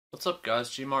What's up guys,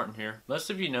 G Martin here. Most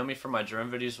of you know me from my drone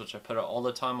videos, which I put out all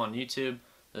the time on YouTube.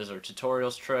 Those are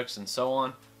tutorials, tricks, and so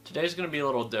on. Today's going to be a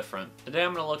little different. Today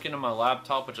I'm going to look into my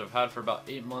laptop, which I've had for about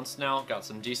 8 months now. Got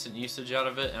some decent usage out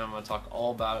of it, and I'm going to talk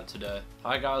all about it today.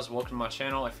 Hi guys, welcome to my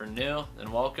channel. If you're new,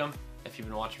 then welcome. If you've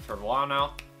been watching for a while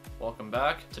now, welcome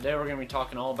back. Today we're going to be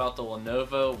talking all about the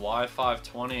Lenovo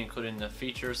Y520, including the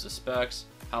features, the specs,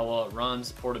 how well it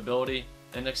runs, portability,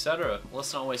 and etc.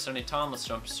 Let's not waste any time, let's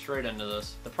jump straight into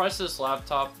this. The price of this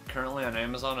laptop currently on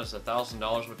Amazon is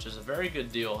 $1,000, which is a very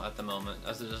good deal at the moment,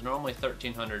 as it is normally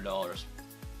 $1,300.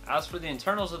 As for the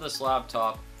internals of this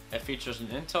laptop, it features an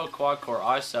Intel quad-core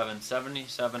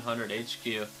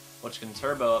i7-7700HQ, which can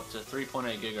turbo up to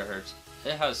 3.8 GHz.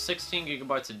 It has 16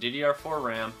 GB of DDR4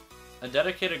 RAM, a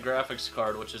dedicated graphics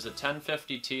card, which is a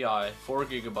 1050 Ti, 4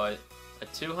 GB, a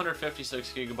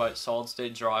 256 GB solid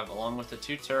state drive along with a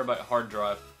 2 TB hard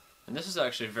drive, and this is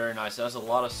actually very nice. It has a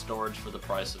lot of storage for the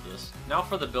price of this. Now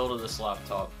for the build of this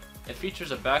laptop. It features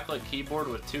a backlit keyboard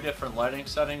with 2 different lighting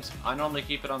settings. I normally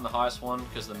keep it on the highest one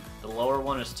because the lower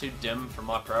one is too dim for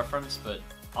my preference, but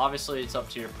obviously it's up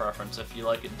to your preference. If you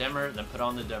like it dimmer, then put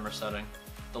on the dimmer setting.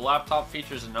 The laptop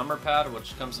features a number pad,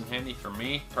 which comes in handy for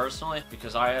me personally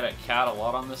because I edit CAD a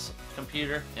lot on this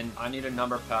computer and I need a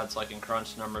number pad so I can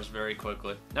crunch numbers very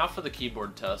quickly. Now for the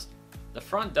keyboard test. The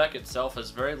front deck itself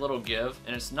has very little give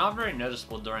and it's not very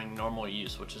noticeable during normal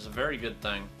use, which is a very good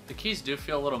thing. The keys do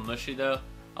feel a little mushy though.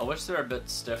 I wish they were a bit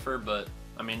stiffer, but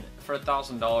I mean, for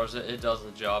 $1,000 it does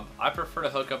the job. I prefer to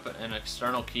hook up an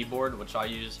external keyboard, which I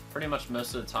use pretty much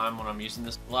most of the time when I'm using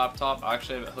this laptop. I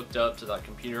actually have it hooked up to that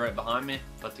computer right behind me,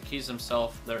 but the keys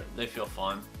themselves, they feel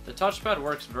fine. The touchpad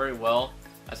works very well,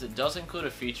 as it does include a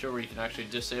feature where you can actually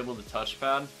disable the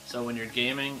touchpad, so when you're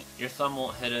gaming, your thumb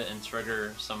won't hit it and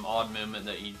trigger some odd movement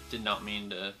that you did not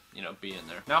mean to, be in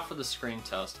there. Now for the screen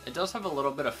test. It does have a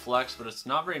little bit of flex, but it's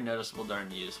not very noticeable during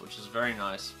use, which is very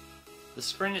nice. The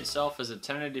screen itself is a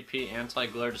 1080p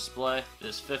anti-glare display. It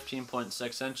is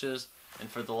 15.6 inches, and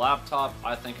for the laptop,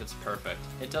 I think it's perfect.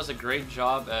 It does a great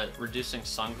job at reducing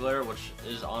sun glare, which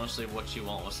is honestly what you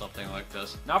want with something like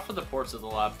this. Now for the ports of the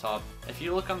laptop. If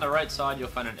you look on the right side, you'll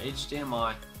find an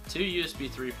HDMI, 2 USB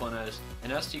 3.0s,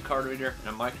 an SD card reader, and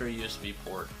a micro USB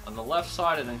port. On the left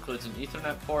side, it includes an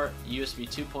Ethernet port, USB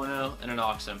 2.0, and an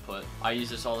aux input. I use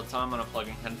this all the time when I'm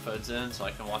plugging headphones in so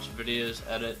I can watch videos,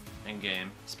 edit, and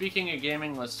game. Speaking of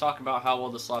gaming, let's talk about how well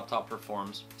this laptop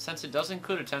performs. Since it does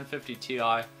include a 1050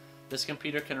 Ti, this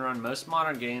computer can run most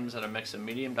modern games at a mix of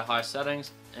medium to high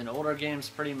settings, and older games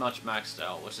pretty much maxed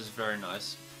out, which is very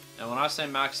nice. And when I say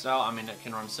maxed out, I mean it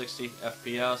can run 60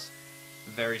 FPS,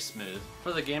 very smooth.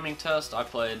 For the gaming test, I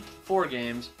played 4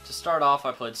 games. To start off,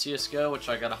 I played CSGO, which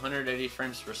I got 180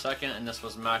 frames per second, and this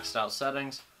was maxed out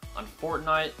settings. On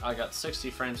Fortnite, I got 60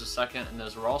 frames a second, and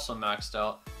those were also maxed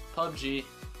out. PUBG,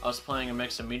 I was playing a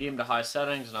mix of medium to high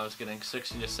settings, and I was getting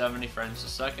 60 to 70 frames a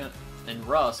second. In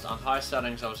Rust, on high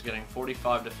settings, I was getting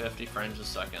 45 to 50 frames a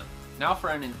second. Now for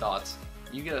ending thoughts.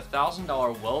 You get a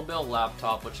 $1,000 well-built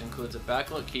laptop, which includes a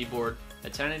backlit keyboard, a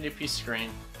 1080p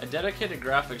screen, a dedicated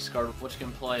graphics card which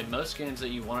can play most games that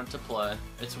you want it to play.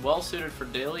 It's well suited for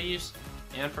daily use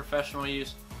and professional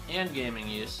use and gaming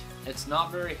use. It's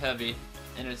not very heavy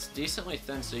and it's decently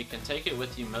thin, so you can take it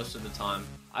with you most of the time.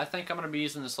 I think I'm going to be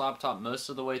using this laptop most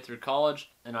of the way through college,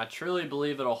 and I truly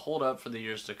believe it'll hold up for the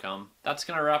years to come. That's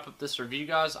going to wrap up this review,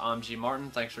 guys. I'm G Martin.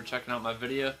 Thanks for checking out my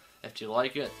video. If you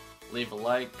like it, leave a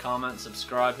like, comment,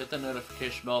 subscribe, hit the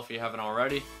notification bell if you haven't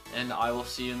already, and I will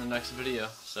see you in the next video.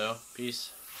 So,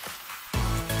 peace.